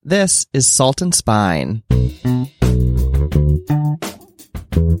This is Salt and Spine.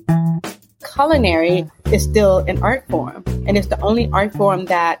 Culinary is still an art form, and it's the only art form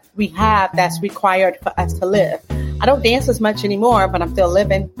that we have that's required for us to live. I don't dance as much anymore, but I'm still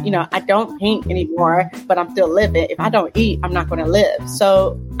living. I don't paint anymore, but I'm still living. If I don't eat, I'm not going to live.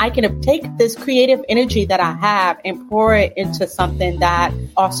 So I can take this creative energy that I have and pour it into something that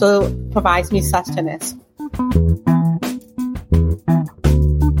also provides me sustenance.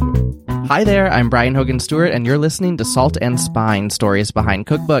 Hi there, I'm Brian Hogan Stewart, and you're listening to Salt and Spine, Stories Behind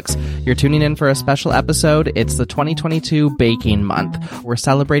Cookbooks. You're tuning in for a special episode. It's the 2022 Baking Month. We're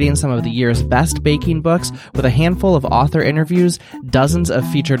celebrating some of the year's best baking books with a handful of author interviews, dozens of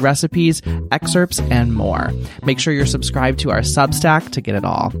featured recipes, excerpts, and more. Make sure you're subscribed to our Substack to get it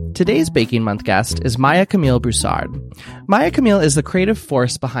all. Today's Baking Month guest is Maya Camille Broussard. Maya Camille is the creative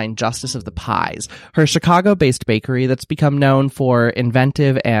force behind Justice of the Pies, her Chicago-based bakery that's become known for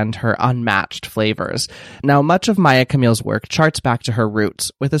inventive and her unmatched flavors. Now, much of Maya Camille's work charts back to her roots,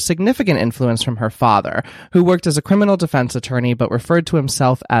 with a significant influence from her father, who worked as a criminal defense attorney but referred to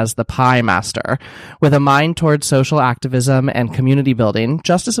himself as the Pie Master. With a mind towards social activism and community building,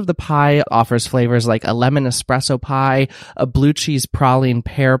 Justice of the Pie offers flavors like a lemon espresso pie, a blue cheese praline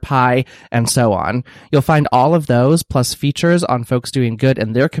pear pie, and so on. You'll find all of those, plus features on folks doing good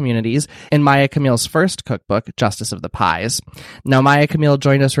in their communities, in Maya Camille's first cookbook, Justice of the Pies. Now, Maya Camille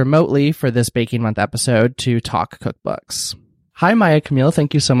joined us remotely for this Baking Month episode to talk cookbooks. Hi, Maya Camille.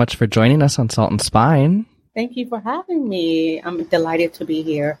 Thank you so much for joining us on Salt and Spine. Thank you for having me. I'm delighted to be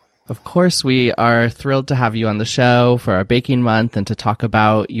here. Of course, we are thrilled to have you on the show for our Baking Month and to talk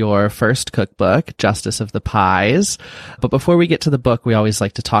about your first cookbook, Justice of the Pies. But before we get to the book, we always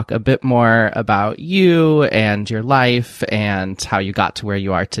like to talk a bit more about you and your life and how you got to where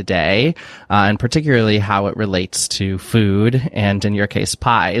you are today, and particularly how it relates to food and, in your case,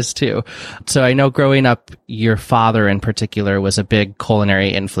 pies, too. So I know growing up, your father in particular was a big culinary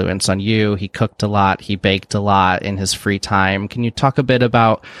influence on you. He cooked a lot. He baked a lot in his free time. Can you talk a bit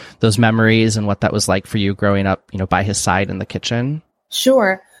about those memories and what that was like for you growing up, by his side in the kitchen?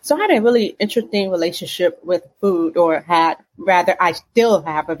 Sure. So I had a really interesting relationship with food, I still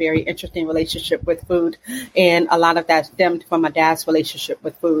have a very interesting relationship with food. And a lot of that stemmed from my dad's relationship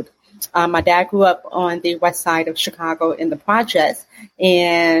with food. My dad grew up on the west side of Chicago in the projects,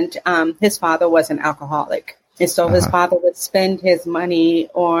 and his father was an alcoholic. And so his father would spend his money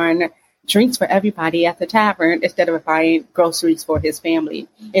on drinks for everybody at the tavern instead of buying groceries for his family.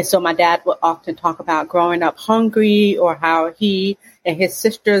 And so my dad would often talk about growing up hungry, or how he and his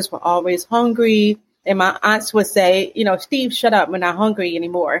sisters were always hungry. And my aunts would say, Steve, shut up, we're not hungry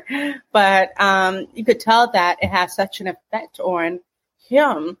anymore. But you could tell that it has such an effect on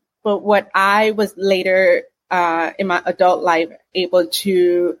him. But what I was later in my adult life able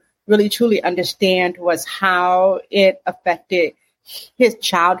to really truly understand was how it affected his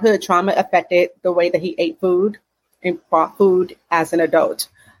childhood trauma, affected the way that he ate food and bought food as an adult.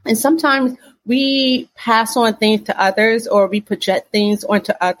 And sometimes we pass on things to others, or we project things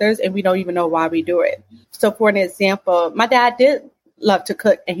onto others, and we don't even know why we do it. So for an example, my dad did love to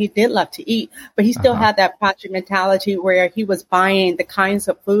cook and he did love to eat, but he still had that project mentality where he was buying the kinds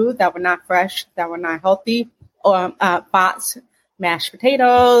of food that were not fresh, that were not healthy, or boxed mashed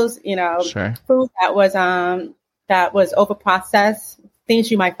potatoes, Sure. Food that was overprocessed,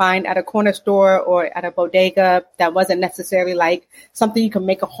 things you might find at a corner store or at a bodega that wasn't necessarily like something you can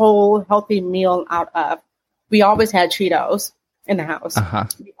make a whole healthy meal out of. We always had Cheetos in the house.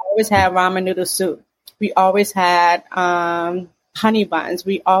 We always had ramen noodle soup. We always had honey buns.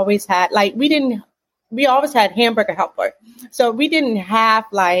 We always had we always had hamburger helper. So we didn't have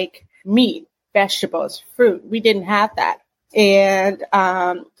like meat, vegetables, fruit. We didn't have that. And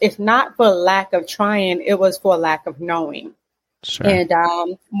it's not for lack of trying, it was for lack of knowing. Sure.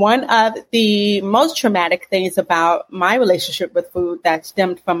 And one of the most traumatic things about my relationship with food that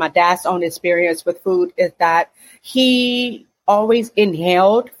stemmed from my dad's own experience with food is that he always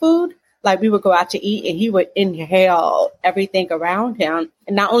inhaled food. Like, we would go out to eat and he would inhale everything around him.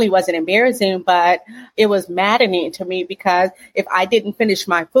 And not only was it embarrassing, but it was maddening to me, because if I didn't finish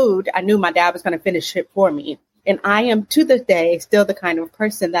my food, I knew my dad was going to finish it for me. And I am, to this day, still the kind of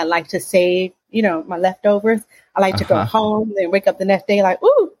person that likes to save, my leftovers. I like to go home and wake up the next day like,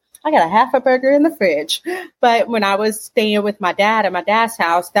 ooh, I got a half a burger in the fridge. But when I was staying with my dad at my dad's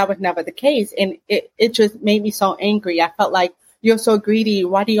house, that was never the case. And it just made me so angry. I felt like, you're so greedy.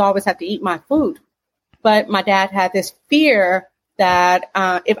 Why do you always have to eat my food? But my dad had this fear that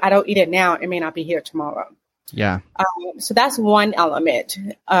if I don't eat it now, it may not be here tomorrow. Yeah. So that's one element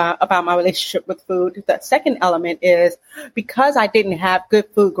about my relationship with food. The second element is because I didn't have good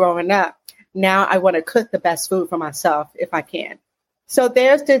food growing up, now I want to cook the best food for myself if I can. So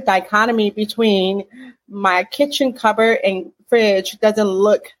there's this dichotomy between my kitchen cupboard and fridge doesn't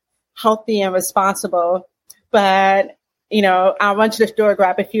look healthy and responsible, but I run to the store,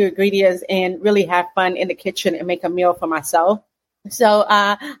 grab a few ingredients, and really have fun in the kitchen and make a meal for myself. So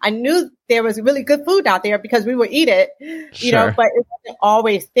I knew there was really good food out there because we would eat it, but it wasn't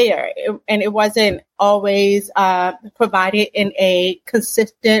always there. And it wasn't always provided in a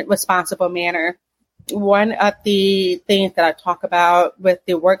consistent, responsible manner. One of the things that I talk about with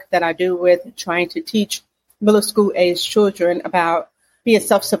the work that I do with trying to teach middle school age children about being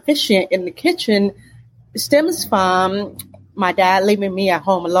self-sufficient in the kitchen stems from my dad leaving me at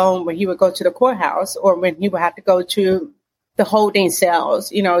home alone when he would go to the courthouse or when he would have to go to the holding cells,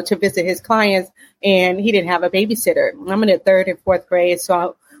 to visit his clients, and he didn't have a babysitter. I'm in the 3rd and 4th grade,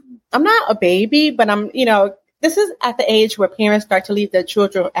 so I'm not a baby, but I'm, this is at the age where parents start to leave their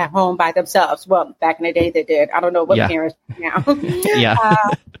children at home by themselves. Well, back in the day they did. I don't know what parents do now.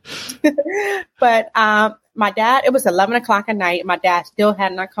 But my dad, it was 11 o'clock at night. My dad still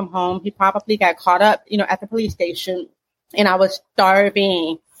had not come home. He probably got caught up, at the police station, and I was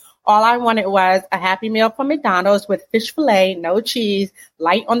starving. All I wanted was a Happy Meal from McDonald's with fish fillet, no cheese,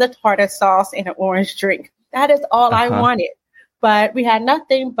 light on the tartar sauce, and an orange drink. That is all I wanted. But we had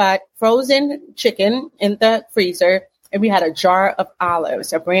nothing but frozen chicken in the freezer, and we had a jar of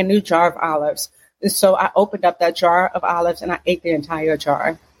olives, a brand new jar of olives. And so I opened up that jar of olives, and I ate the entire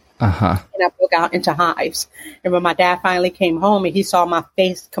jar. And I broke out into hives. And when my dad finally came home and he saw my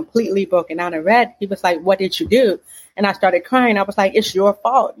face completely broken out and red, he was like, "What did you do?" And I started crying. I was like, "It's your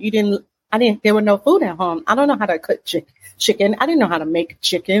fault. There was no food at home. I don't know how to cook chicken. I didn't know how to make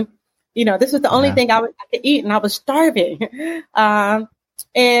chicken. This was the only thing I could eat, and I was starving." My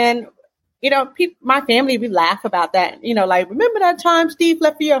family, we laugh about that. Remember that time Steve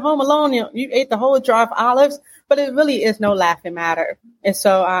left you at home alone? You ate the whole jar of olives, but it really is no laughing matter. And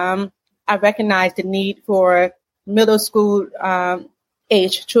so I recognize the need for middle school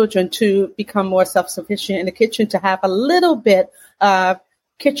age children to become more self-sufficient in the kitchen, to have a little bit of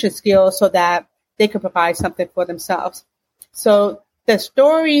kitchen skills so that they can provide something for themselves. So the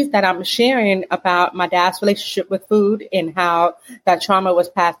stories that I'm sharing about my dad's relationship with food and how that trauma was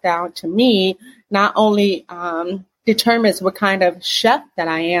passed down to me not only determines what kind of chef that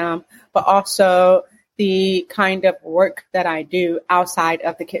I am, but also the kind of work that I do outside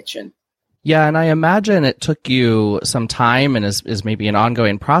of the kitchen. Yeah, and I imagine it took you some time and is maybe an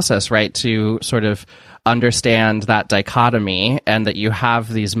ongoing process, right, to sort of understand that dichotomy and that you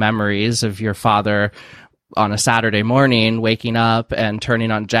have these memories of your father on a Saturday morning waking up and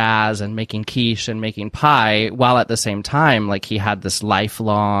turning on jazz and making quiche and making pie, while at the same time, like, he had this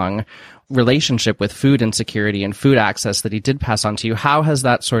lifelong relationship with food insecurity and food access that he did pass on to you. How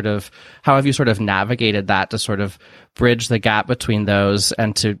have you sort of navigated that to sort of bridge the gap between those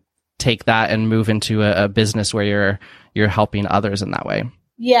and to take that and move into a business where you're helping others in that way?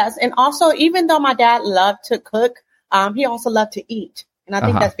 Yes. And also, even though my dad loved to cook, he also loved to eat. And I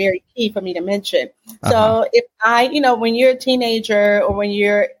think that's very key for me to mention. So if when you're a teenager or when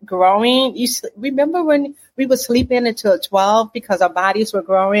you're growing, remember when we would sleep in until 12 because our bodies were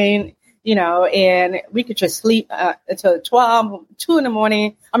growing, and we could just sleep until 12, 2 in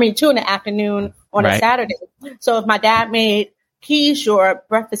the afternoon on a Saturday. So if my dad made quiche or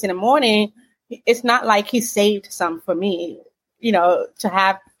breakfast in the morning, it's not like he saved some for me, to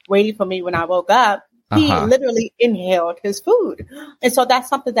have waiting for me when I woke up. He literally inhaled his food. And so that's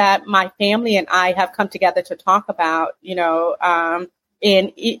something that my family and I have come together to talk about, and,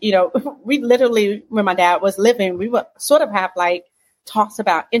 we literally, when my dad was living, we would sort of have like talks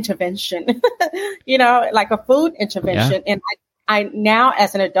about intervention, like a food intervention. Yeah. And I now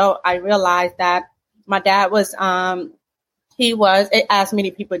as an adult, I realized that my dad was, he was, as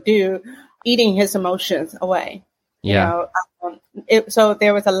many people do, eating his emotions away. Yeah. So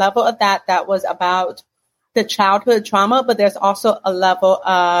there was a level of that was about the childhood trauma, but there's also a level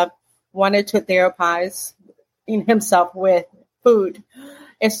of wanting to therapize himself with food.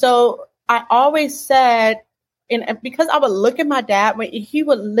 And so I always said, and because I would look at my dad when he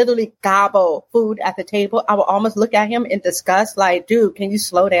would literally gobble food at the table, I would almost look at him in disgust, like, dude, can you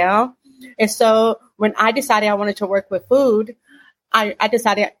slow down? And so when I decided I wanted to work with food, I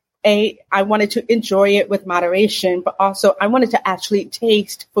decided, I wanted to enjoy it with moderation, but also I wanted to actually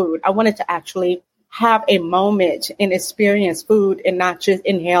taste food. I wanted to actually have a moment and experience food and not just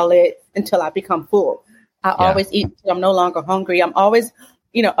inhale it until I become full. I always eat until I'm no longer hungry. I'm always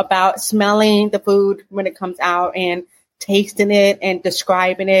about smelling the food when it comes out and tasting it and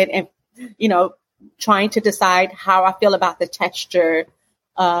describing it and, trying to decide how I feel about the texture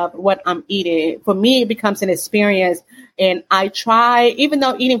of what I'm eating. For me, it becomes an experience. And I try, even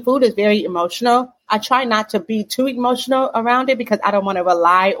though eating food is very emotional, I try not to be too emotional around it because I don't want to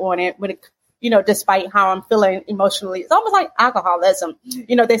rely on it when it, despite how I'm feeling emotionally. It's almost like alcoholism.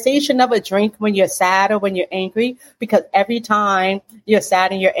 They say you should never drink when you're sad or when you're angry, because every time you're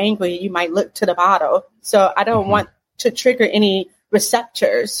sad and you're angry, you might look to the bottle. So I don't want to trigger any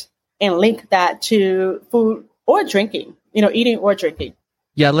receptors and link that to food or drinking, eating or drinking.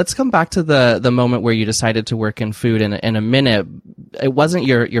 Yeah, let's come back to the moment where you decided to work in food in a minute. It wasn't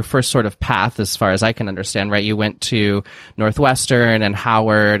your first sort of path, as far as I can understand, right? You went to Northwestern and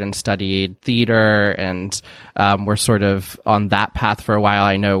Howard and studied theater and were sort of on that path for a while.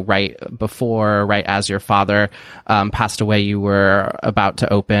 I know right as your father passed away, you were about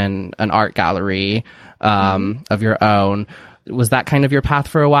to open an art gallery of your own. Was that kind of your path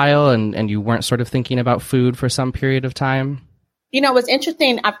for a while, and you weren't sort of thinking about food for some period of time? What's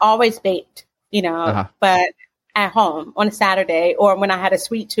interesting, I've always baked, but at home on a Saturday or when I had a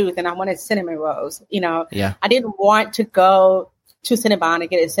sweet tooth and I wanted cinnamon rolls, I didn't want to go to Cinnabon and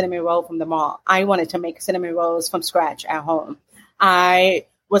get a cinnamon roll from the mall. I wanted to make cinnamon rolls from scratch at home. I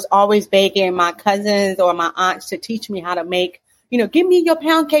was always begging my cousins or my aunts to teach me how to make, give me your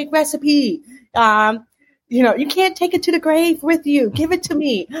pound cake recipe. You can't take it to the grave with you. Give it to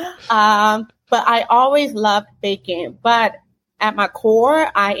me. But I always loved baking. But at my core,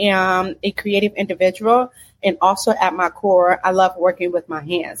 I am a creative individual. And also at my core, I love working with my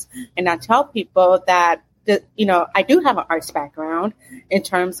hands. And I tell people that, I do have an arts background in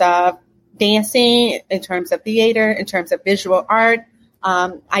terms of dancing, in terms of theater, in terms of visual art.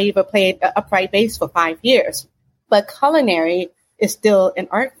 I even played upright bass for 5 years. But culinary is still an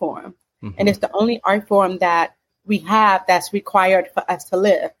art form. And it's the only art form that we have that's required for us to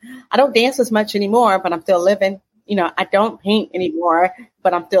live. I don't dance as much anymore, but I'm still living. I don't paint anymore,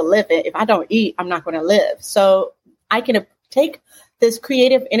 but I'm still living. If I don't eat, I'm not going to live. So I can take this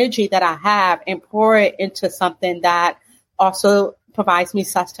creative energy that I have and pour it into something that also provides me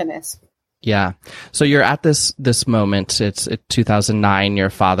sustenance. Yeah. So you're at this moment. It's 2009. Your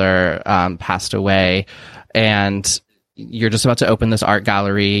father passed away, and you're just about to open this art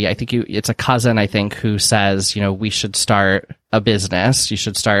gallery. I think it's a cousin, who says, we should start a business. You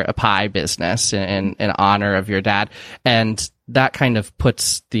should start a pie business in honor of your dad. And that kind of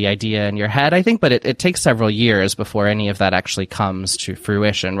puts the idea in your head, I think, but it takes several years before any of that actually comes to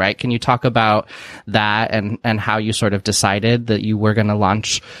fruition, right? Can you talk about that and how you sort of decided that you were going to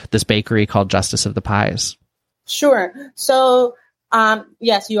launch this bakery called Justice of the Pies? Sure. So,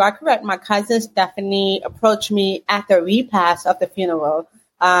 yes, you are correct. My cousin Stephanie approached me at the repast of the funeral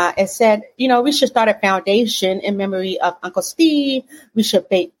and said, we should start a foundation in memory of Uncle Steve. We should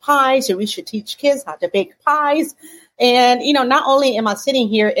bake pies, or we should teach kids how to bake pies. And, not only am I sitting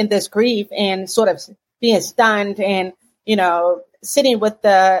here in this grief and sort of being stunned and, sitting with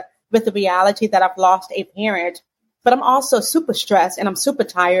the reality that I've lost a parent, but I'm also super stressed and I'm super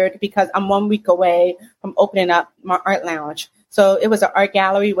tired because I'm 1 week away from opening up my art lounge. So it was an art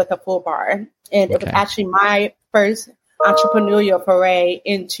gallery with a full bar. And it was actually my first entrepreneurial foray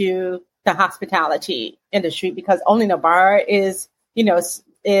into the hospitality industry, because owning a bar is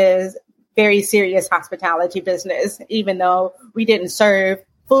very serious hospitality business. Even though we didn't serve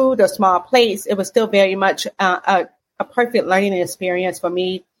food or small plates, it was still very much a perfect learning experience for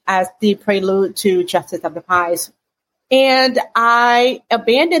me as the prelude to Justice of the Pies. And I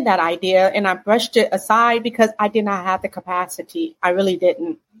abandoned that idea and I brushed it aside because I did not have the capacity. I really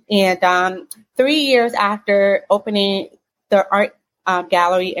didn't. And 3 years after opening the art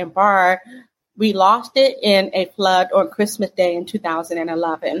gallery and bar, we lost it in a flood on Christmas Day in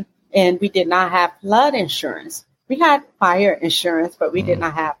 2011. And we did not have flood insurance. We had fire insurance, but we did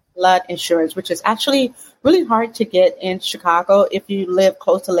not have flood insurance, which is actually really hard to get in Chicago if you live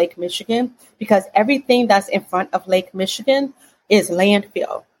close to Lake Michigan, because everything that's in front of Lake Michigan is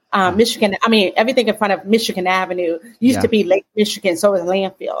landfill. Everything in front of Michigan Avenue used to be Lake Michigan, so it's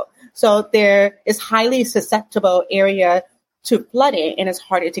landfill. So there is highly susceptible area to flooding, and it's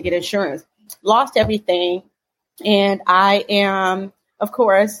harder to get insurance. Lost everything, and I am, of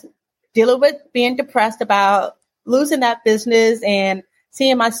course, dealing with being depressed about losing that business and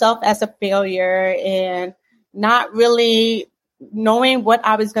seeing myself as a failure and not really knowing what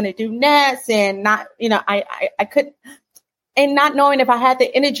I was going to do next, and not, I couldn't, and not knowing if I had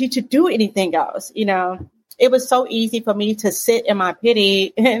the energy to do anything else. It was so easy for me to sit in my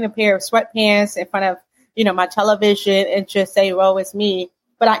pity in a pair of sweatpants in front of, my television and just say, woe is me.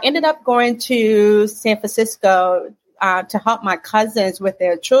 But I ended up going to San Francisco to help my cousins with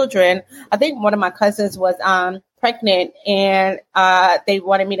their children. I think one of my cousins was pregnant, and they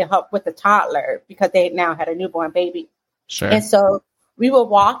wanted me to help with the toddler because they now had a newborn baby. Sure. And so we were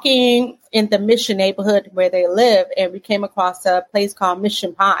walking in the Mission neighborhood where they live, and we came across a place called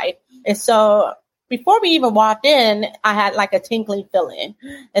Mission Pie. And so before we even walked in, I had like a tingling feeling.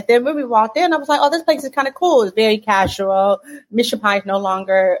 And then when we walked in, I was like, oh, this place is kind of cool. It's very casual. Mission Pie is no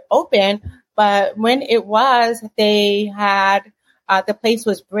longer open. But when it was, they had, the place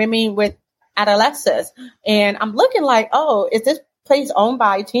was brimming with adolescents. And I'm looking like, oh, is this place owned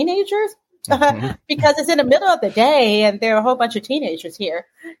by teenagers? Because it's in the middle of the day and there are a whole bunch of teenagers here.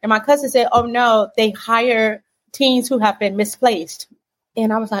 And my cousin said, oh, no, they hire teens who have been misplaced.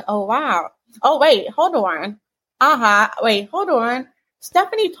 And I was like, oh, wow. Oh, wait, hold on. Wait, hold on.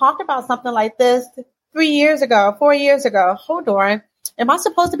 Stephanie talked about something like this 4 years ago. Hold on. Am I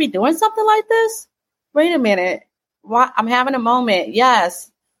supposed to be doing something like this? Wait a minute. What? I'm having a moment. Yes,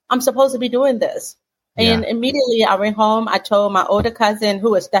 I'm supposed to be doing this. And immediately I went home. I told my older cousin,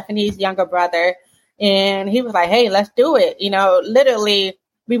 who is Stephanie's younger brother, and he was like, hey, let's do it. You know, literally,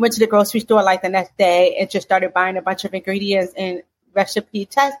 we went to the grocery store like the next day and just started buying a bunch of ingredients and recipe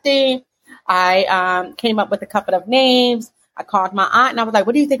testing. I came up with a couple of names. I called my aunt and I was like,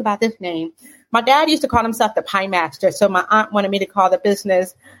 what do you think about this name? My dad used to call himself the Pie Master. So my aunt wanted me to call the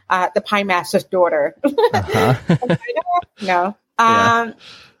business the Pie Master's daughter. No.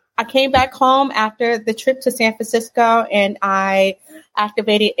 I came back home after the trip to San Francisco and I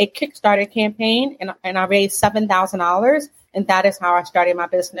activated a Kickstarter campaign and I raised $7,000. And that is how I started my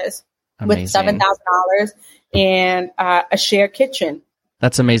business. Amazing. With $7,000 and a shared kitchen.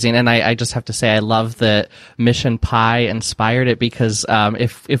 That's amazing. And I just have to say, I love that Mission Pie inspired it because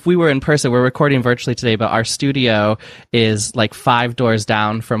if we were in person, we're recording virtually today, but our studio is like 5 doors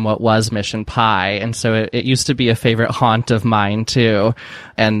down from what was Mission Pie. And so it used to be a favorite haunt of mine too.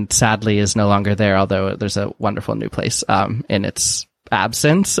 And sadly is no longer there, although there's a wonderful new place in its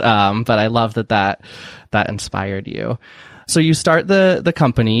absence. But I love that inspired you. So you start the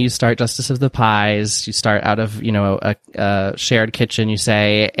company, you start Justice of the Pies, you start out of, a shared kitchen, you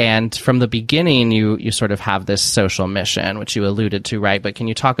say, and from the beginning, you sort of have this social mission, which you alluded to, right? But can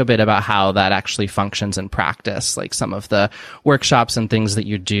you talk a bit about how that actually functions in practice, like some of the workshops and things that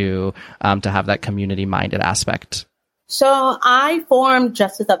you do to have that community-minded aspect? So I formed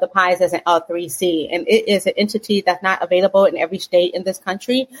Justice of the Pies as an L3C, and it is an entity that's not available in every state in this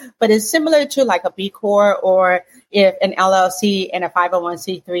country, but it's similar to like a B Corp or if an LLC and a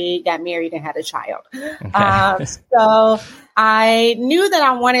 501c3 got married and had a child. Okay. So I knew that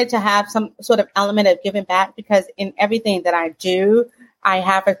I wanted to have some sort of element of giving back because in everything that I do, I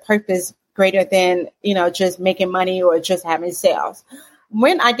have a purpose greater than, just making money or just having sales.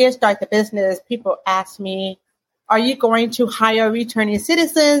 When I did start the business, people asked me, are you going to hire returning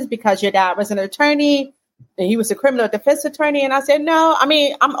citizens because your dad was an attorney and he was a criminal defense attorney? And I said, no,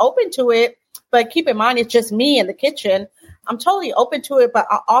 I'm open to it, but keep in mind, it's just me in the kitchen. I'm totally open to it, but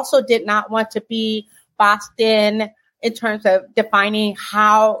I also did not want to be boxed in terms of defining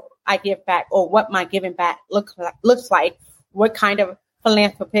how I give back or what my giving back looks like, what kind of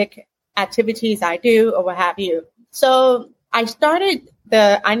philanthropic activities I do or what have you. So I started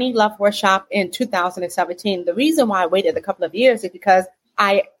the I Need Love workshop in 2017. The reason why I waited a couple of years is because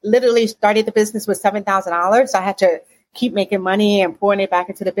I literally started the business with $7,000. So I had to keep making money and pouring it back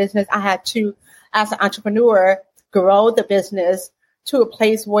into the business. I had to, as an entrepreneur, grow the business to a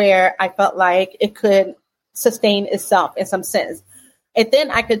place where I felt like it could sustain itself in some sense. And then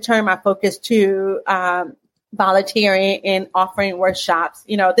I could turn my focus to volunteering and offering workshops.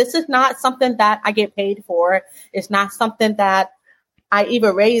 This is not something that I get paid for. It's not something that I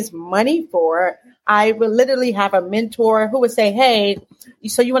even raise money for. I would literally have a mentor who would say, hey,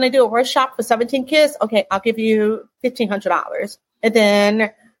 so you want to do a workshop for 17 kids? Okay, I'll give you $1,500. And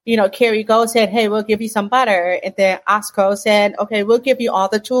then, Carrie Gold said, hey, we'll give you some butter. And then Osco said, okay, we'll give you all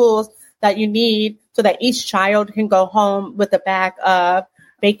the tools that you need so that each child can go home with a bag of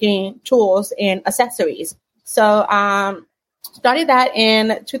baking tools and accessories. So, started that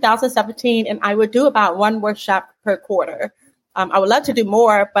in 2017, and I would do about one workshop per quarter. I would love to do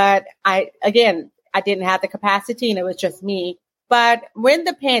more, but I didn't have the capacity and it was just me. But when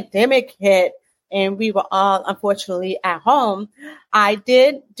the pandemic hit and we were all unfortunately at home, I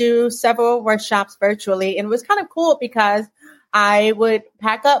did do several workshops virtually. And it was kind of cool because I would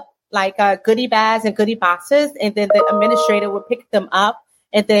pack up like goodie bags and goodie boxes, and then the administrator would pick them up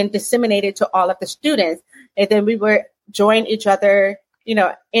and then disseminate it to all of the students. And then we would join each other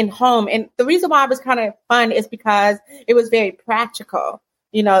in home. And the reason why it was kind of fun is because it was very practical.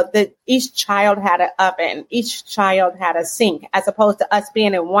 that each child had an oven, each child had a sink, as opposed to us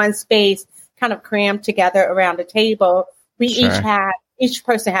being in one space, kind of crammed together around the table. We each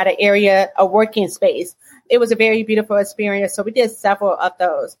person had an area, a working space. It was a very beautiful experience. So we did several of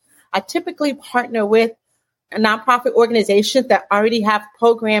those. I typically partner with nonprofit organizations that already have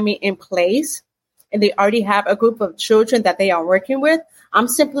programming in place, and they already have a group of children that they are working with. I'm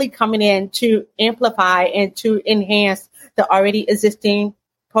simply coming in to amplify and to enhance the already existing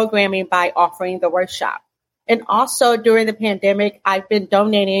programming by offering the workshop. And also during the pandemic, I've been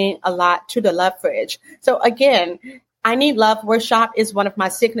donating a lot to the Love Fridge. So again, I Need Love workshop is one of my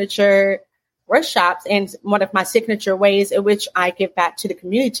signature workshops and one of my signature ways in which I give back to the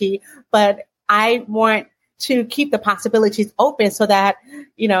community. But I want to keep the possibilities open so that,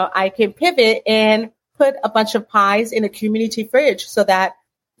 I can pivot and put a bunch of pies in a community fridge so that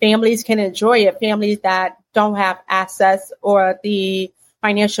families can enjoy it, families that don't have access or the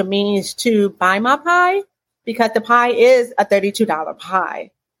financial means to buy my pie, because the pie is a $32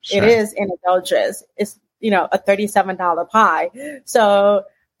 pie. Sure. It is an indulgence. It's, a $37 pie. So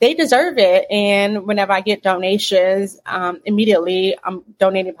they deserve it. And whenever I get donations, immediately I'm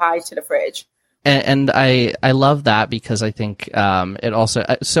donating pies to the fridge. And I love that, because I think it also,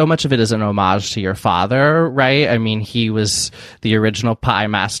 so much of it is an homage to your father, right? I mean, he was the original pie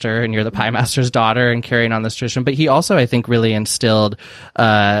master, and you're the pie master's daughter and carrying on this tradition. But he also, I think, really instilled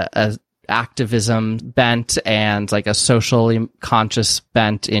a activism bent and like a socially conscious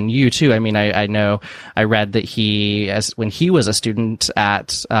bent in you too. I mean, I know I read that when he was a student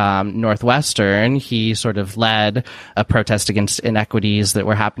at Northwestern, he sort of led a protest against inequities that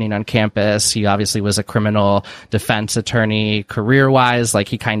were happening on campus. He obviously was a criminal defense attorney career-wise. Like,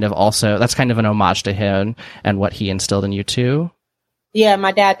 he kind of also, that's kind of an homage to him and what he instilled in you too. Yeah,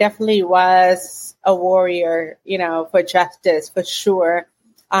 my dad definitely was a warrior, for justice, for sure.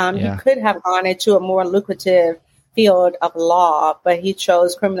 He could have gone into a more lucrative field of law, but he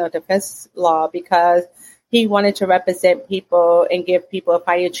chose criminal defense law because he wanted to represent people and give people a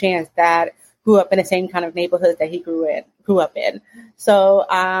fighting chance that grew up in the same kind of neighborhood that he grew up in. So,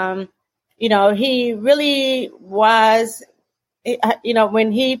 he really was,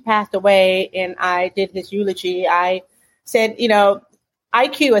 when he passed away and I did his eulogy, I said,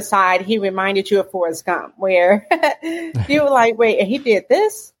 IQ aside, he reminded you of Forrest Gump, where you were like, wait, and he did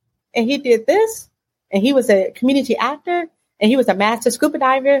this, and he did this, and he was a community actor, and he was a master scuba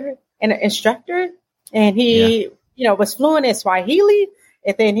diver and an instructor, and he, was fluent in Swahili,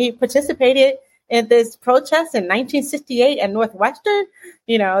 and then he participated in this protest in 1968 at Northwestern,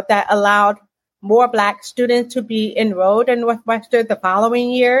 that allowed more Black students to be enrolled in Northwestern the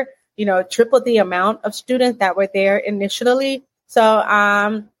following year, triple the amount of students that were there initially. So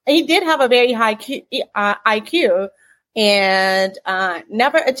he did have a very high IQ and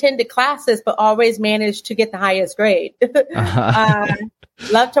never attended classes, but always managed to get the highest grade.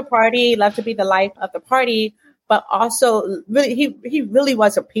 Loved to party, loved to be the life of the party, but also really, he really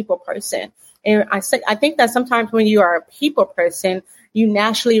was a people person. And I think that sometimes when you are a people person, you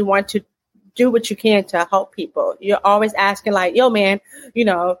naturally want to do what you can to help people. You're always asking like, yo, man,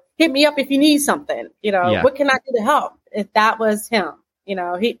 hit me up if you need something, what can I do to help? If that was him,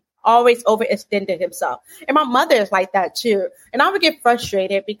 he always overextended himself. And my mother is like that too. And I would get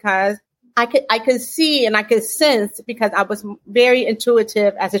frustrated because I could see and I could sense, because I was very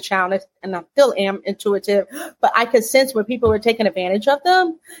intuitive as a child, and I still am intuitive, but I could sense when people were taking advantage of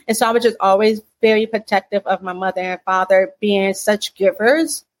them. And so I was just always very protective of my mother and father being such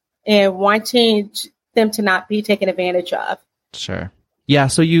givers and wanting them to not be taken advantage of. Sure. Yeah,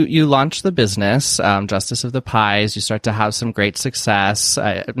 so you launch the business, Justice of the Pies. You start to have some great success.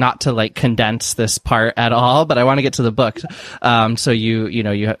 Not to condense this part at all, but I want to get to the book. So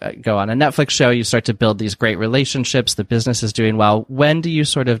you go on a Netflix show. You start to build these great relationships. The business is doing well. When do you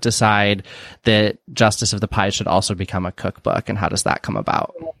sort of decide that Justice of the Pies should also become a cookbook, and how does that come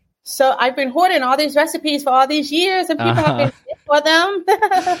about? So I've been hoarding all these recipes for all these years, and people have been sick for them.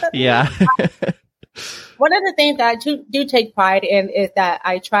 Yeah. One of the things that I do take pride in is that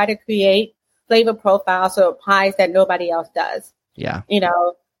I try to create flavor profiles of pies that nobody else does. Yeah.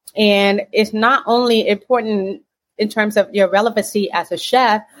 And it's not only important in terms of your relevancy as a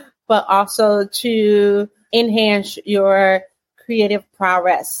chef, but also to enhance your creative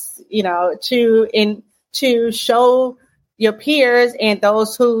prowess, to show your peers and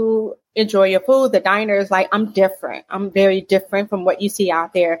those who enjoy your food, the diners, like, I'm different. I'm very different from what you see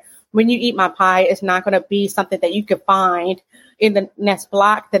out there. When you eat my pie, it's not going to be something that you can find in the next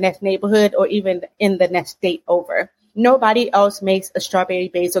block, the next neighborhood, or even in the next state over. Nobody else makes a strawberry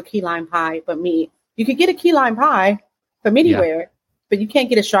basil key lime pie but me. You could get a key lime pie from anywhere, but you can't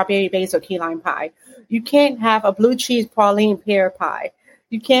get a strawberry basil key lime pie. You can't have a blue cheese praline pear pie.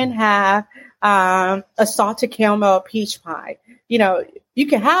 You can't have a salted caramel peach pie. You know, you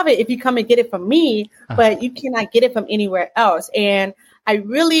can have it if you come and get it from me, but you cannot get it from anywhere else. And I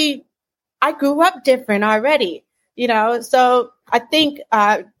grew up different already, you know, so I think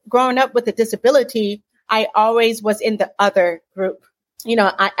growing up with a disability, I always was in the other group. You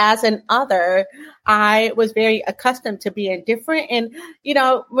know, as an other, I was very accustomed to being different. And, you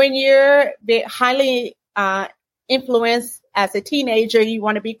know, when you're highly influenced as a teenager, you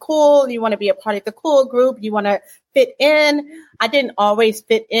want to be cool. You want to be a part of the cool group. You want to fit in. I didn't always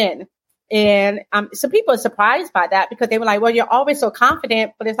fit in. And some people are surprised by that because they were like, well, you're always so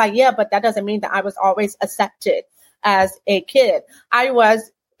confident. But it's like, yeah, but that doesn't mean that I was always accepted as a kid. I was,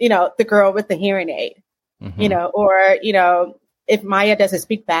 you know, the girl with the hearing aid, you know, or, you know, if Maya doesn't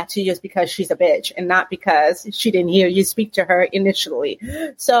speak back to you, it's because she's a bitch and not because she didn't hear you speak to her initially.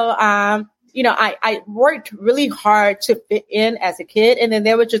 So, you know, I worked really hard to fit in as a kid. And then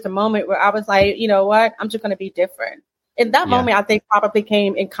there was just a moment where I was like, you know what, I'm just going to be different. And that moment, I think, probably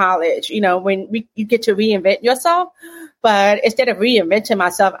came in college, you know, when you get to reinvent yourself. But instead of reinventing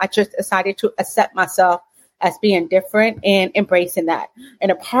myself, I just decided to accept myself as being different and embracing that.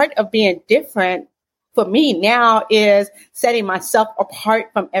 And a part of being different for me now is setting myself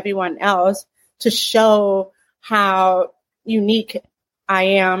apart from everyone else to show how unique I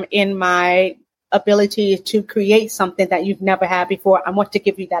am in my ability to create something that you've never had before. I want to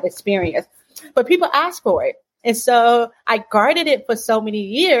give you that experience. But people ask for it. And so I guarded it for so many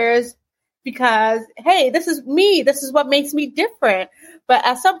years because, hey, this is me. This is what makes me different. But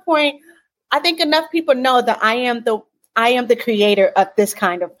at some point, I think enough people know that I am the creator of this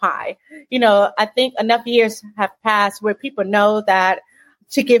kind of pie. You know, I think enough years have passed where people know that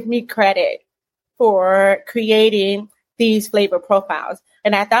to give me credit for creating these flavor profiles.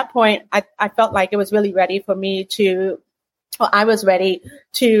 And at that point, I felt like it was really ready for me I was ready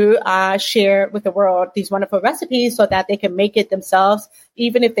to share with the world these wonderful recipes so that they can make it themselves,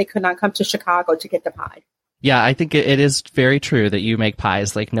 even if they could not come to Chicago to get the pie. Yeah, I think it is very true that you make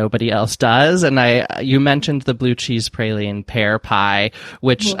pies like nobody else does. And you mentioned the blue cheese praline pear pie,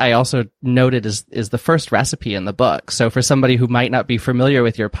 which I also noted is the first recipe in the book. So for somebody who might not be familiar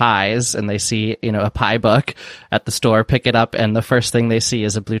with your pies and they see, you know, a pie book at the store, pick it up, and the first thing they see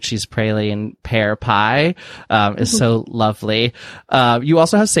is a blue cheese praline pear pie, is so lovely. You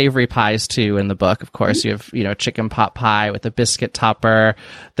also have savory pies too in the book. Of course, you have, you know, chicken pot pie with a biscuit topper.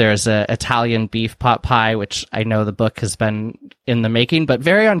 There's a Italian beef pot pie, which I know the book has been in the making, but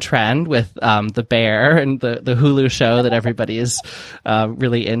very on trend with the bear and the Hulu show that everybody is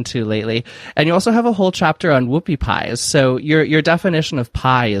really into lately. And you also have a whole chapter on whoopie pies. So your definition of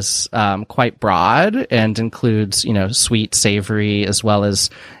pie is quite broad and includes, you know, sweet, savory, as well as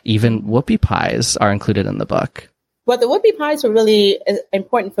even whoopie pies are included in the book. Well, the whoopie pies were really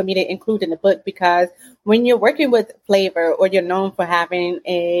important for me to include in the book because when you're working with flavor or you're known for having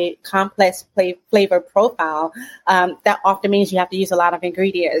a complex flavor profile, that often means you have to use a lot of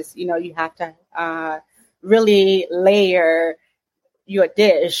ingredients. You know, you have to really layer your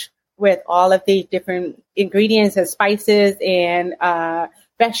dish with all of the different ingredients and spices and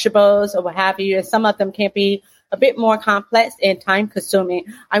vegetables or what have you. And some of them can be a bit more complex and time consuming.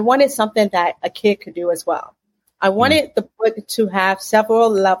 I wanted something that a kid could do as well. I wanted the book to have several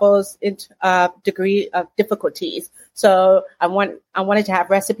levels of degree of difficulties. So I wanted to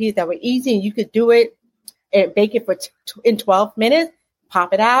have recipes that were easy and you could do it and bake it in 12 minutes,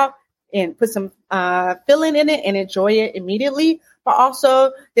 pop it out and put some filling in it and enjoy it immediately. But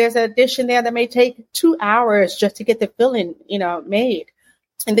also there's a dish in there that may take 2 hours just to get the filling, you know, made.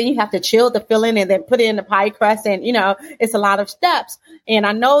 And then you have to chill the filling and then put it in the pie crust. And, you know, it's a lot of steps. And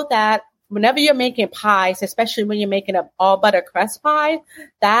I know that whenever you're making pies, especially when you're making an all butter crust pie,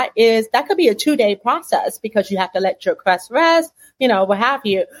 that could be a 2-day process because you have to let your crust rest, you know, what have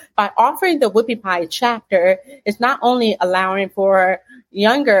you. By offering the whoopie pie chapter, it's not only allowing for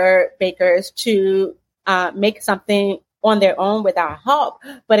younger bakers to make something on their own without help,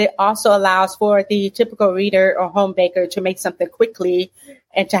 but it also allows for the typical reader or home baker to make something quickly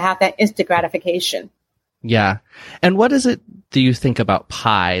and to have that instant gratification. Yeah. And what is it do you think about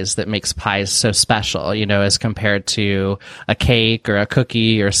pies that makes pies so special, you know, as compared to a cake or a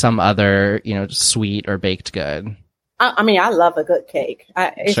cookie or some other, you know, sweet or baked good? I mean, I love a good cake.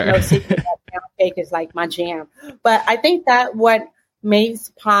 It's Sure. no secret that pound cake is like my jam. But I think that what makes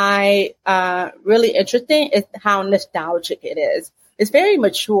pie really interesting is how nostalgic it is. It's very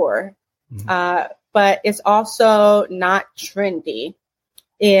mature, but it's also not trendy.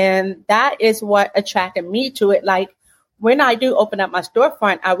 And that is what attracted me to it. Like when I do open up my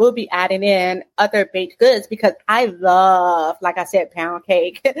storefront, I will be adding in other baked goods because I love, like I said, pound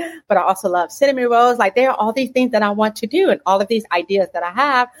cake, but I also love cinnamon rolls. Like there are all these things that I want to do and all of these ideas that I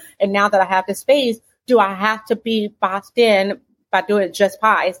have. And now that I have the space, do I have to be boxed in by doing just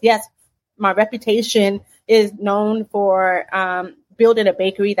pies? Yes, my reputation is known for building a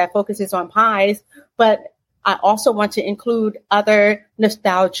bakery that focuses on pies, but I also want to include other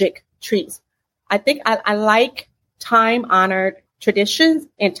nostalgic treats. I think I like time-honored traditions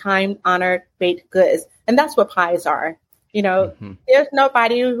and time-honored baked goods. And that's what pies are. You know, there's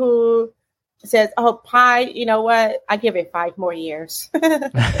nobody who says, oh, pie, you know what? I give it 5 more years. Yeah.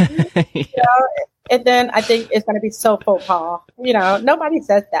 You know? And then I think it's going to be so faux pas. You know, nobody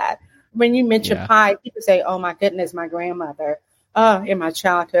says that. When you mention pie, people say, oh, my goodness, my grandmother. In my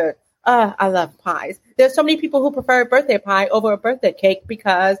childhood. I love pies. There's so many people who prefer birthday pie over a birthday cake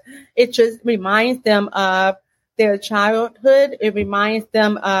because it just reminds them of their childhood. It reminds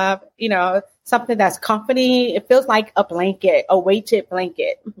them of, you know, something that's comforting. It feels like a blanket, a weighted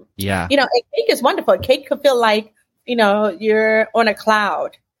blanket. Yeah. You know, a cake is wonderful. A cake could feel like, you know, you're on a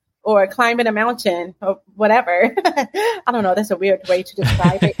cloud or climbing a mountain or whatever. I don't know. That's a weird way to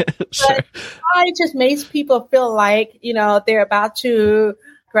describe it. Sure. But pie just makes people feel like, you know, they're about to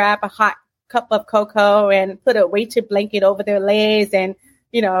grab a hot cup of cocoa and put a weighted blanket over their legs and,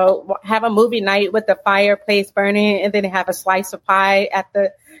 you know, have a movie night with the fireplace burning and then have a slice of pie at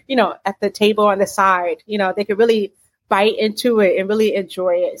the, you know, at the table on the side. You know, they could really bite into it and really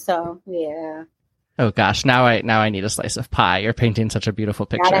enjoy it. So, yeah. Oh gosh, now I need a slice of pie. You're painting such a beautiful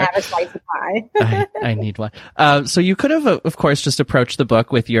picture. Gotta have a slice of pie. I need one. So you could have, of course, just approached the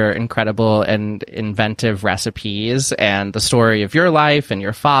book with your incredible and inventive recipes and the story of your life and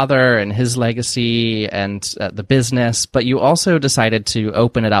your father and his legacy and the business, but you also decided to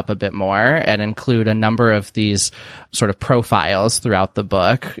open it up a bit more and include a number of these sort of profiles throughout the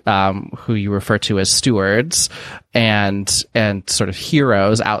book, who you refer to as stewards and sort of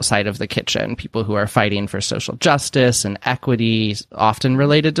heroes outside of the kitchen, people who are fighting for social justice and equity, often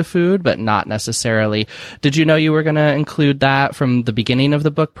related to food, but not necessarily. Did you know you were going to include that from the beginning of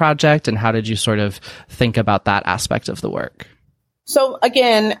the book project? And how did you sort of think about that aspect of the work? So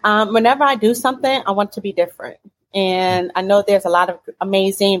again, whenever I do something, I want to be different. And I know there's a lot of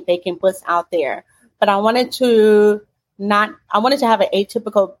amazing baking books out there, but I wanted to have an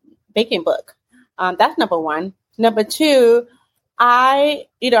atypical baking book. That's number one. Number two,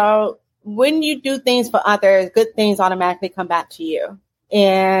 when you do things for others, good things automatically come back to you.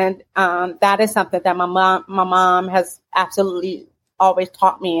 And that is something that my mom has absolutely always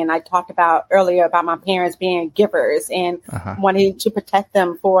taught me. And I talked about earlier about my parents being givers and wanting to protect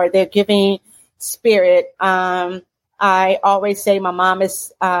them for their giving spirit. I always say my mom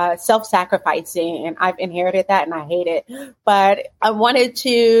is self-sacrificing, and I've inherited that and I hate it. But I wanted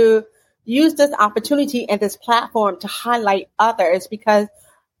to use this opportunity and this platform to highlight others, because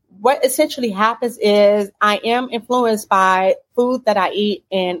what essentially happens is I am influenced by food that I eat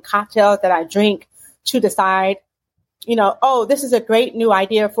and cocktails that I drink to decide, you know, oh, this is a great new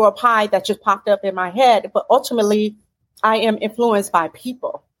idea for a pie that just popped up in my head. But ultimately, I am influenced by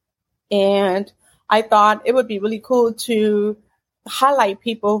people. And I thought it would be really cool to highlight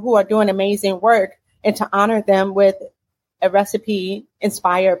people who are doing amazing work and to honor them with a recipe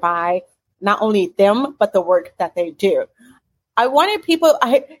inspired by not only them, but the work that they do. I wanted people,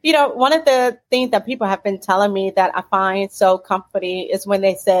 one of the things that people have been telling me that I find so comforting is when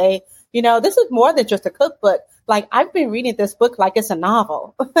they say, you know, this is more than just a cookbook. Like, I've been reading this book like it's a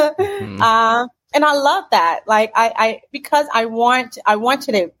novel. And I love that. Like, because I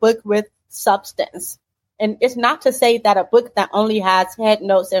wanted a book with substance. And it's not to say that a book that only has head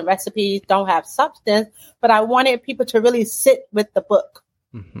notes and recipes don't have substance, but I wanted people to really sit with the book.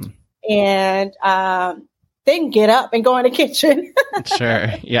 And then get up and go in the kitchen.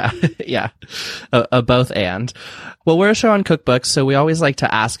 Sure. Yeah. Yeah. Both and. Well, we're a show on cookbooks, so we always like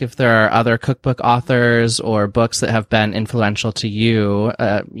to ask if there are other cookbook authors or books that have been influential to you.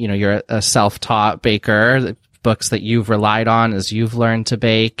 You're a self-taught baker, books that you've relied on as you've learned to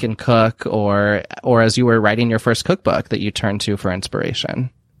bake and cook, or as you were writing your first cookbook that you turned to for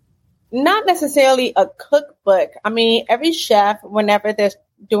inspiration. Not necessarily a cookbook. I mean, every chef, whenever they're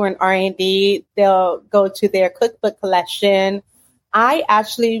doing R&D, they'll go to their cookbook collection. I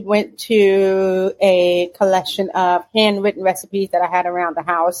actually went to a collection of handwritten recipes that I had around the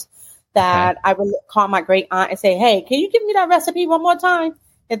house that I would call my great aunt and say, hey, can you give me that recipe one more time?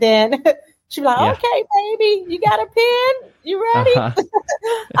 And then she'd be like, okay, baby, you got a pen? You ready?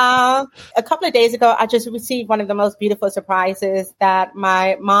 A couple of days ago, I just received one of the most beautiful surprises that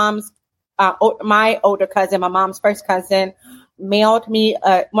my mom's my older cousin, my mom's first cousin, mailed me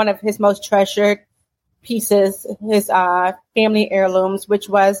one of his most treasured pieces, his family heirlooms, which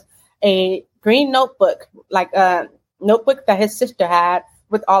was a green notebook, like a notebook that his sister had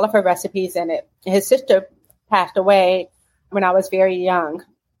with all of her recipes in it. His sister passed away when I was very young,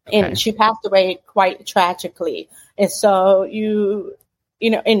 and she passed away quite tragically. And so you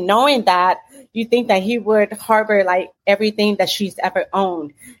know, in knowing that, you think that he would harbor like everything that she's ever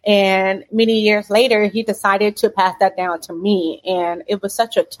owned. And many years later, he decided to pass that down to me. And it was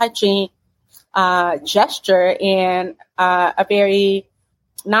such a touching gesture and a very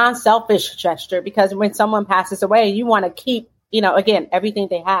non-selfish gesture, because when someone passes away, you want to keep, you know, again, everything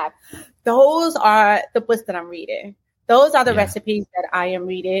they have. Those are the books that I'm reading. Those are the recipes that I am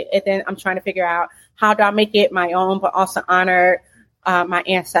reading. And then I'm trying to figure out how do I make it my own, but also honor my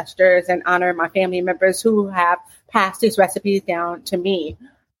ancestors and honor my family members who have passed these recipes down to me.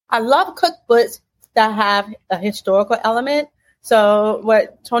 I love cookbooks that have a historical element. So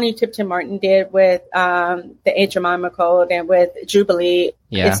what Tony Tipton Martin did with the Aunt Jemima Code and with Jubilee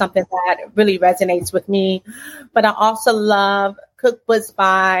is something that really resonates with me. But I also love cookbooks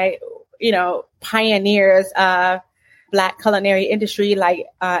by, you know, pioneers of Black culinary industry like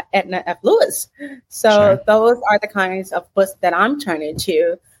Edna F. Lewis. So those are the kinds of books that I'm turning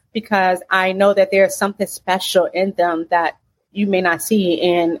to, because I know that there's something special in them that you may not see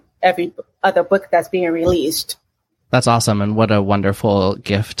in every other book that's being released. That's awesome. And what a wonderful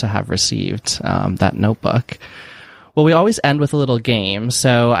gift to have received, that notebook. Well, we always end with a little game.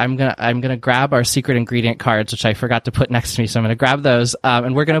 So I'm gonna grab our secret ingredient cards, which I forgot to put next to me. So I'm gonna grab those,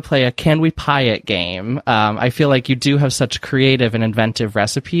 and we're gonna play a Can We Pie It game. I feel like you do have such creative and inventive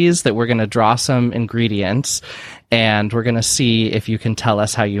recipes that we're gonna draw some ingredients, and we're gonna see if you can tell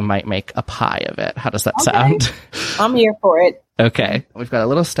us how you might make a pie of it. How does that sound? I'm here for it. Okay. We've got a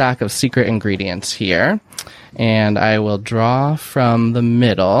little stack of secret ingredients here, and I will draw from the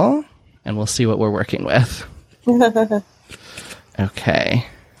middle, and we'll see what we're working with. Okay.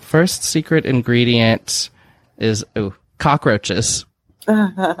 First secret ingredient is cockroaches.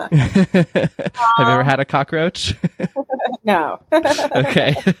 Have you ever had a cockroach? No.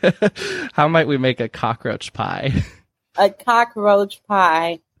 Okay. How might we make a cockroach pie? A cockroach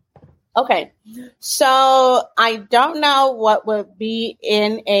pie. Okay. So I don't know what would be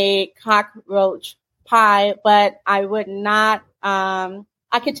in a cockroach pie, but I would not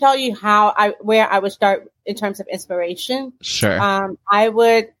I can tell you where I would start in terms of inspiration. Sure. I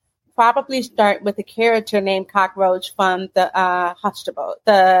would probably start with a character named Cockroach from the Huxtable,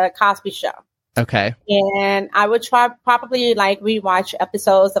 the Cosby Show. Okay. And I would probably like rewatch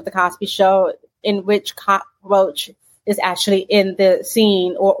episodes of the Cosby Show in which Cockroach is actually in the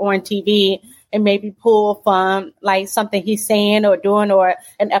scene or on TV, and maybe pull from like something he's saying or doing, or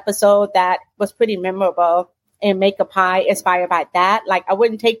an episode that was pretty memorable, and make a pie inspired by that. Like I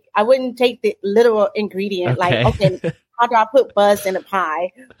wouldn't take the literal ingredient, like, okay, how do I put Buzz in a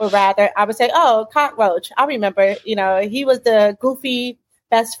pie? But rather I would say, oh, Cockroach. I remember, you know, he was the goofy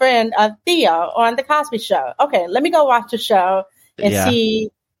best friend of Theo on the Cosby Show. Okay, let me go watch the show and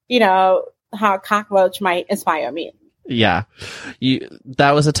see, you know, how Cockroach might inspire me. Yeah,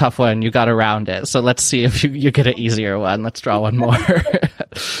 that was a tough one. You got around it. So let's see if you get an easier one. Let's draw one more.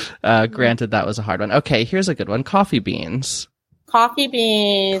 Granted, that was a hard one. Okay, here's a good one. Coffee beans. Coffee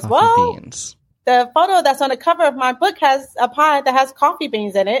beans. Beans. The photo that's on the cover of my book has a pie that has coffee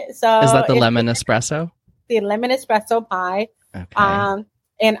beans in it. So is that the lemon espresso? The lemon espresso pie. Okay.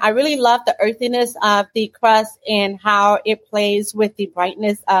 And I really love the earthiness of the crust and how it plays with the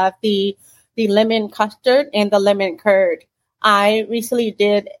brightness of the lemon custard and the lemon curd. I recently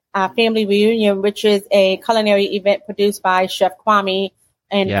did a family reunion, which is a culinary event produced by Chef Kwame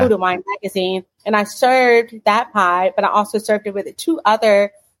and Food and Wine magazine. And I served that pie, but I also served it with 2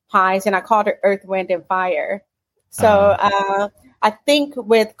 other pies, and I called it Earth, Wind, and Fire. So I think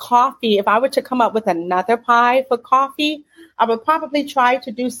with coffee, if I were to come up with another pie for coffee, I would probably try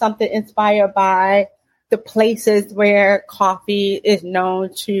to do something inspired by the places where coffee is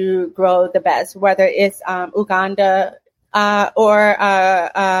known to grow the best, whether it's Uganda or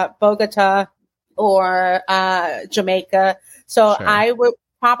Bogota or Jamaica. So sure. I would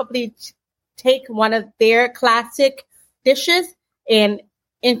probably take one of their classic dishes and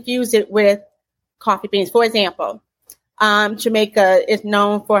infuse it with coffee beans. For example, Jamaica is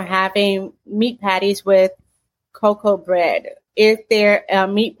known for having meat patties with cocoa bread. Is there a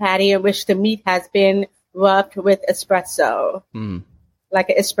meat patty in which the meat has been rubbed with espresso, like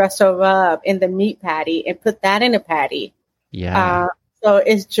an espresso rub in the meat patty, and put that in a patty? Yeah. So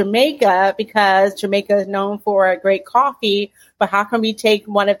it's Jamaica, because Jamaica is known for great coffee, but how can we take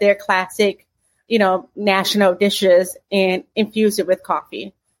one of their classic, national dishes and infuse it with coffee?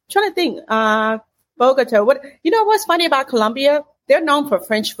 I'm trying to think, Bogota. What's funny about Colombia? They're known for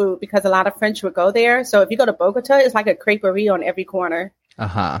French food because a lot of French would go there. So if you go to Bogota, it's like a creperie on every corner.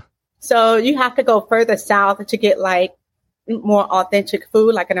 So you have to go further south to get like more authentic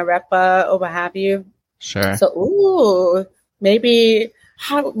food, like an arepa or what have you. Sure. So, maybe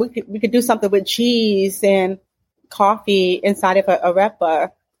we could do something with cheese and coffee inside of an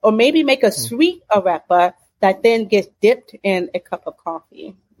arepa, or maybe make a sweet arepa that then gets dipped in a cup of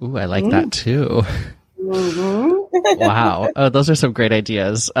coffee. Ooh, I like that too. Mm-hmm. Wow. Oh, those are some great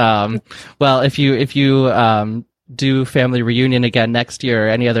ideas. Well, if you do family reunion again next year, or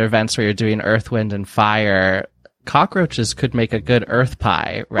any other events where you're doing Earth, Wind, and Fire, cockroaches could make a good earth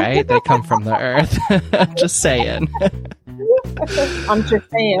pie, right? They come from the earth. Just saying. I'm just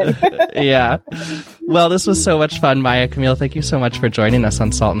saying. Yeah. Well, this was so much fun, Maya. Camille, thank you so much for joining us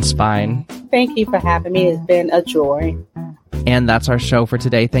on Salt and Spine. Thank you for having me. It's been a joy. And that's our show for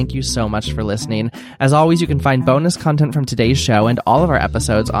today. Thank you so much for listening. As always, you can find bonus content from today's show and all of our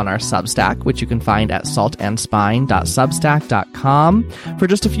episodes on our Substack, which you can find at saltandspine.substack.com. For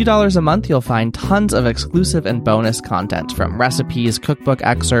just a few dollars a month, you'll find tons of exclusive and bonus content, from recipes, cookbook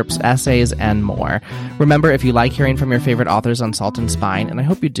excerpts, essays, and more. Remember, if you like hearing from your favorite authors on Salt and Spine, and I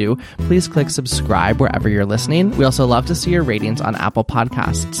hope you do, please click subscribe wherever you're listening. We also love to see your ratings on Apple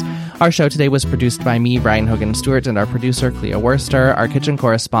Podcasts. Our show today was produced by me, Brian Hogan Stewart, and our producer, Clea Worster. Our kitchen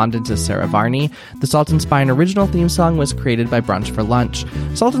correspondent is Sarah Varney. The Salt and Spine original theme song was created by Brunch for Lunch.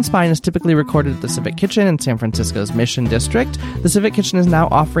 Salt and Spine is typically recorded at the Civic Kitchen in San Francisco's Mission District. The Civic Kitchen is now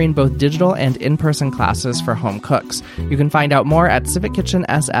offering both digital and in-person classes for home cooks. You can find out more at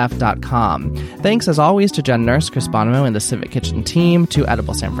civickitchensf.com. Thanks, as always, to Jen Nurse, Chris Bonomo, and the Civic Kitchen team, to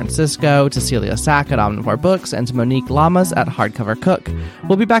Edible San Francisco, to Celia Sack at Omnivore Books, and to Monique Lamas at Hardcover Cook.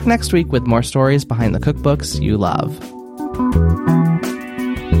 We'll be back next week with more stories behind the cookbooks you love.